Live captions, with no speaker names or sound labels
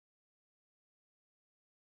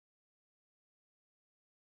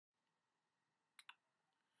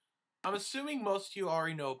I'm assuming most of you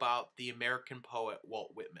already know about the American poet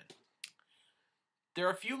Walt Whitman. There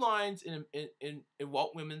are a few lines in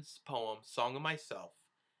Walt Whitman's poem, Song of Myself,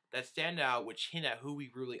 that stand out which hint at who we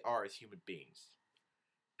really are as human beings.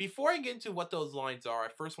 Before I get into what those lines are, I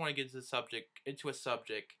first want to get into a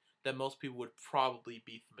subject that most people would probably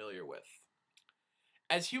be familiar with.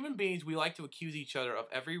 As human beings, we like to accuse each other of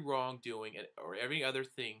every wrongdoing or every other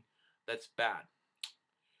thing that's bad.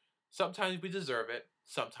 Sometimes we deserve it,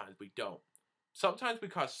 sometimes we don't. Sometimes we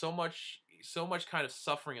cause so much kind of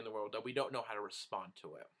suffering in the world that we don't know how to respond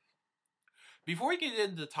to it. Before we get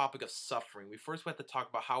into the topic of suffering, we first have to talk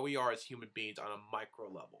about how we are as human beings on a micro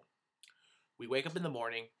level. We wake up in the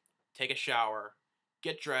morning, take a shower,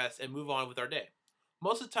 get dressed, and move on with our day.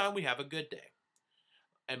 Most of the time we have a good day,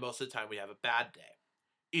 and most of the time we have a bad day.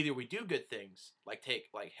 Either we do good things, like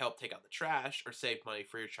help take out the trash or save money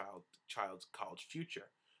for your child's college future.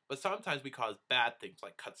 But sometimes we cause bad things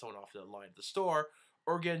like cut someone off in the line at the store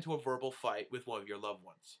or get into a verbal fight with one of your loved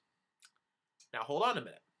ones. Now hold on a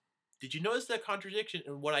minute. Did you notice that contradiction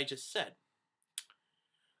in what I just said?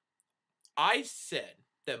 I said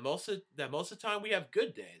that most of the time we have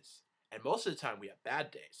good days and most of the time we have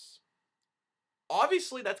bad days.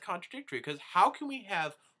 Obviously that's contradictory because how can we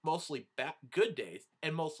have mostly good days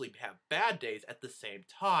and mostly have bad days at the same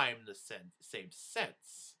time in the same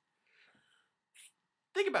sense?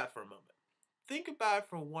 Think about it for a moment. Think about it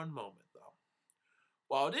for one moment though.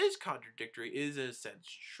 While it is contradictory, it is in a sense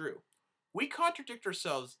true. We contradict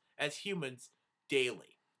ourselves as humans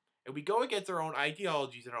daily, and we go against our own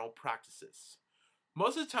ideologies and our own practices.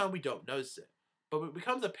 Most of the time we don't notice it, but when it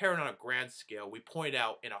becomes apparent on a grand scale, we point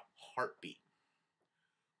out in a heartbeat.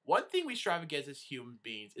 One thing we strive against as human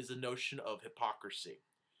beings is the notion of hypocrisy.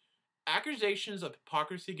 Accusations of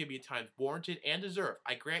hypocrisy can be at times warranted and deserved,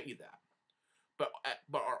 I grant you that.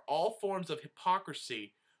 But are all forms of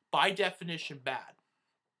hypocrisy, by definition, bad?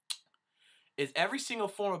 Is every single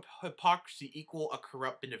form of hypocrisy equal a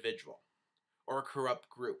corrupt individual or a corrupt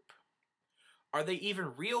group? Are they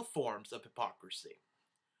even real forms of hypocrisy?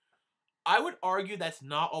 I would argue that's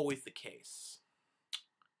not always the case.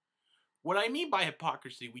 What I mean by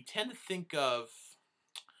hypocrisy, we tend to think of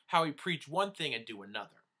how we preach one thing and do another.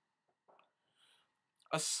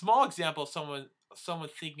 A small example of someone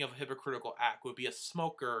thinking of a hypocritical act would be a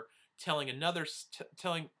smoker telling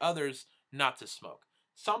others not to smoke.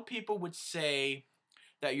 Some people would say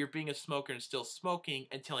that you're being a smoker and still smoking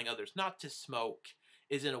and telling others not to smoke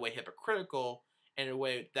is in a way hypocritical and in a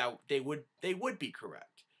way that they would be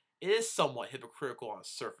correct. It is somewhat hypocritical on a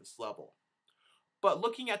surface level. But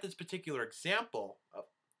looking at this particular example,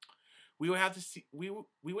 we would have to see we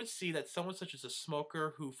would see that someone such as a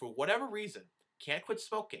smoker who for whatever reason can't quit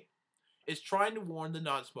smoking is trying to warn the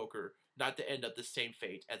non-smoker not to end up the same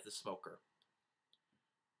fate as the smoker.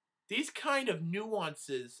 These kind of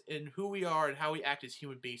nuances in who we are and how we act as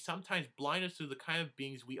human beings sometimes blind us to the kind of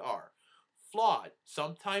beings we are. Flawed,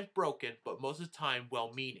 sometimes broken, but most of the time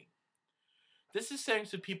well-meaning. This is saying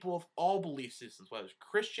to people of all belief systems, whether it's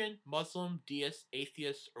Christian, Muslim, deist,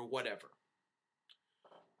 atheist, or whatever.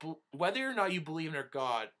 Whether or not you believe in a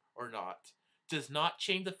God or not does not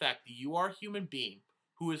change the fact that you are a human being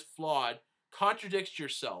who is flawed, contradicts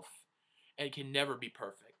yourself, and can never be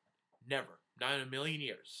perfect. Never. Not in a million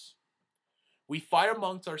years. We fight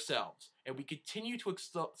amongst ourselves, and we continue to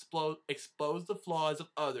expose the flaws of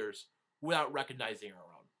others without recognizing our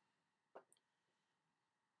own.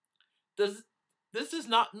 This does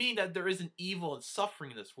not mean that there isn't evil and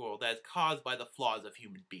suffering in this world that is caused by the flaws of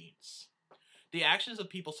human beings. The actions of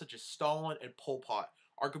people such as Stalin and Pol Pot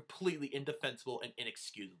are completely indefensible and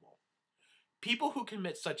inexcusable. People who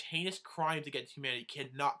commit such heinous crimes against humanity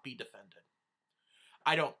cannot be defended.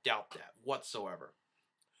 I don't doubt that whatsoever.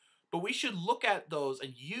 But we should look at those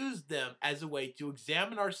and use them as a way to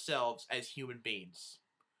examine ourselves as human beings.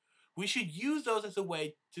 We should use those as a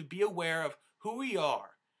way to be aware of who we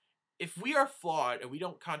are. If we are flawed and we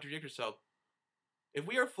don't contradict ourselves, if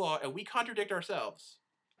we are flawed and we contradict ourselves,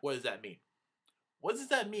 what does that mean? What does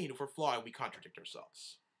that mean if we're flawed and we contradict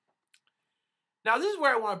ourselves? Now, this is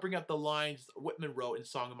where I want to bring up the lines Whitman wrote in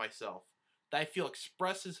Song of Myself that I feel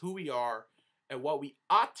expresses who we are and what we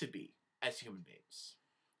ought to be as human beings.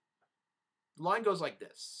 The line goes like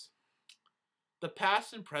this. The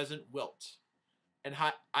past and present wilt, and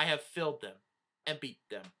I have filled them and beat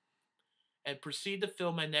them, and proceed to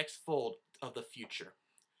fill my next fold of the future.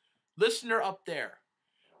 Listener up there,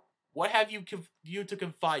 what have you to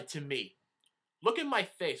confide to me? Look in my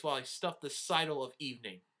face while I stuff the sidle of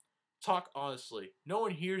evening. Talk honestly. No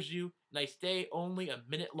one hears you, and I stay only a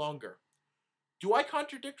minute longer. Do I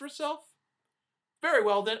contradict myself? Very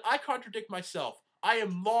well then, I contradict myself. I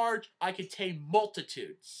am large, I contain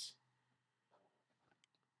multitudes.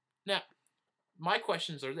 Now, my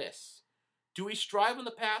questions are this. Do we strive on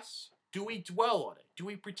the past? Do we dwell on it? Do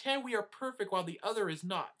we pretend we are perfect while the other is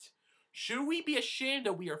not? Should we be ashamed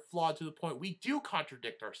that we are flawed to the point we do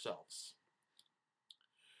contradict ourselves?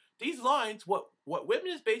 These lines, what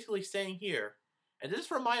Whitman is basically saying here, and this is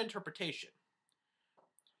from my interpretation,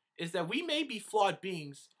 is that we may be flawed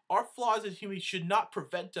beings. Our flaws as humans should not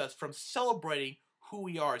prevent us from celebrating who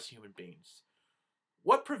we are as human beings.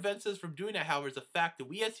 What prevents us from doing that, however, is the fact that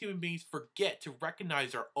we as human beings forget to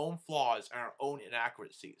recognize our own flaws and our own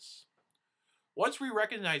inaccuracies. Once we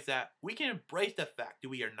recognize that, we can embrace the fact that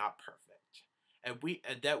we are not perfect,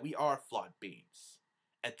 and that we are flawed beings,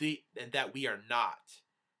 and that we are not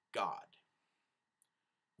God.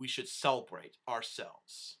 We should celebrate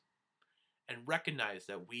ourselves and recognize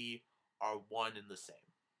that we are one and the same.